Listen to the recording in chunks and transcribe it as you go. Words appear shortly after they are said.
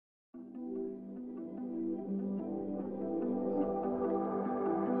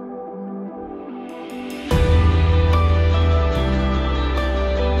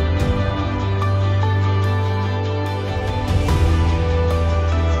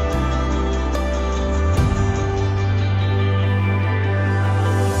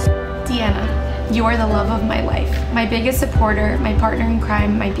You are the love of my life, my biggest supporter, my partner in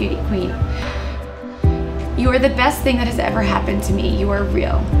crime, my beauty queen. You are the best thing that has ever happened to me. You are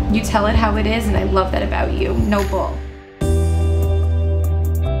real. You tell it how it is, and I love that about you. No bull.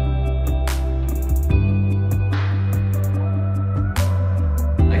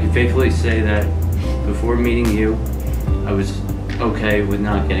 I can faithfully say that before meeting you, I was okay with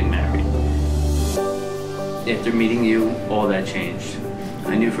not getting married. After meeting you, all that changed.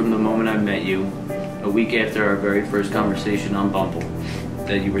 I knew from the moment I met you, a week after our very first conversation on Bumble,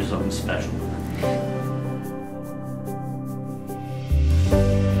 that you were something special.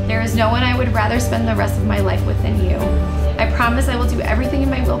 There is no one I would rather spend the rest of my life with than you. I promise I will do everything in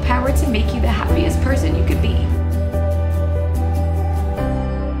my willpower to make you the happiest person you could be.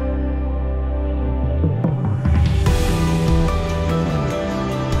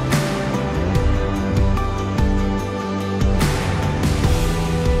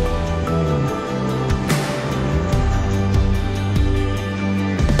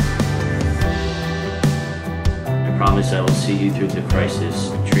 I promise I will see you through the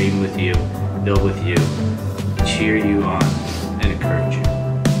crisis, dream with you, build with you, cheer you on, and encourage you.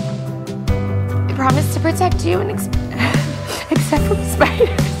 I promise to protect you and except from spiders.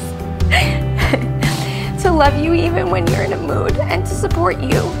 To love you even when you're in a mood and to support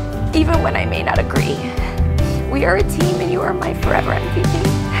you even when I may not agree. We are a team and you are my forever MVP.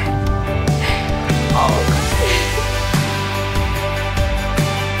 Oh.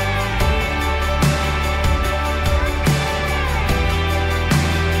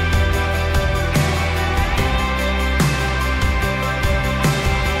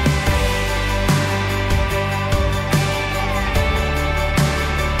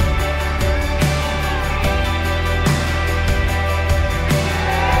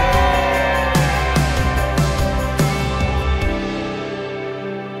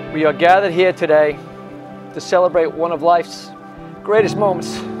 We are gathered here today to celebrate one of life's greatest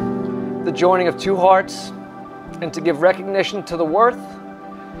moments, the joining of two hearts, and to give recognition to the worth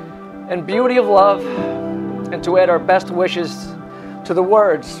and beauty of love, and to add our best wishes to the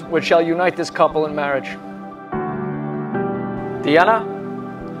words which shall unite this couple in marriage. Deanna,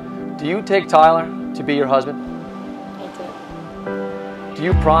 do you take Tyler to be your husband? I do. Do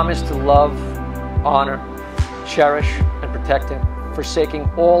you promise to love, honor, cherish, and protect him, forsaking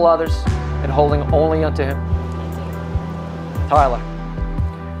all others and holding only unto him? Tyler,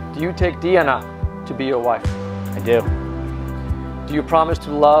 do you take Deanna to be your wife? I do. Do you promise to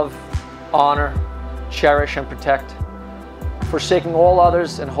love, honor, cherish, and protect, forsaking all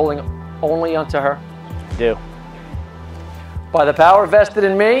others and holding only unto her? I do. By the power vested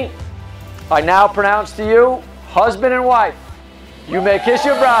in me, I now pronounce to you, husband and wife. You may kiss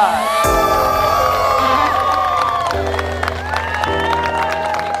your bride.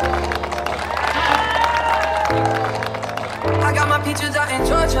 Peaches out in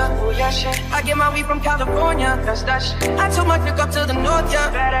Georgia, oh yeah shit. I get my weed from California, that's that shit. I took my trip up to the north, yeah,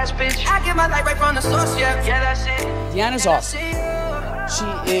 badass bitch. I get my light right from the source, yeah, yeah that's it. Deanna's awesome.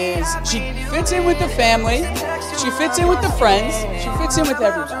 She fits in with the family, she fits in with the friends, she fits in with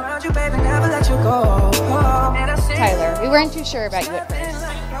everybody. Tyler, we weren't too sure about you at first.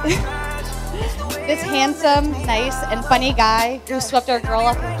 This handsome, nice, and funny guy who swept our girl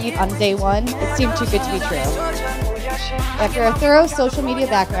off her feet on day one, it seemed too good to be true. After a thorough social media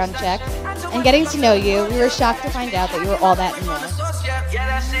background check and getting to know you, we were shocked to find out that you were all that and more.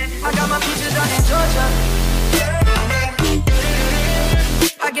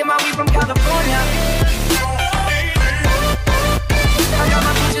 I get my weed from California. I got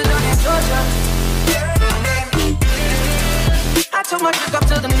my peaches out in Georgia. I took my trip up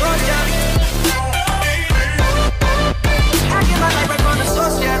to the north, yeah. I get my light right from the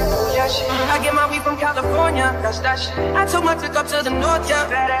source, yeah. I get my weed from California, that's that shit. I took my trip up to the north, yeah.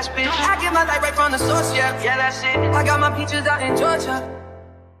 Badass bitch. I get my light right from the source, yeah. Yeah, that's it. I got my peaches out in Georgia.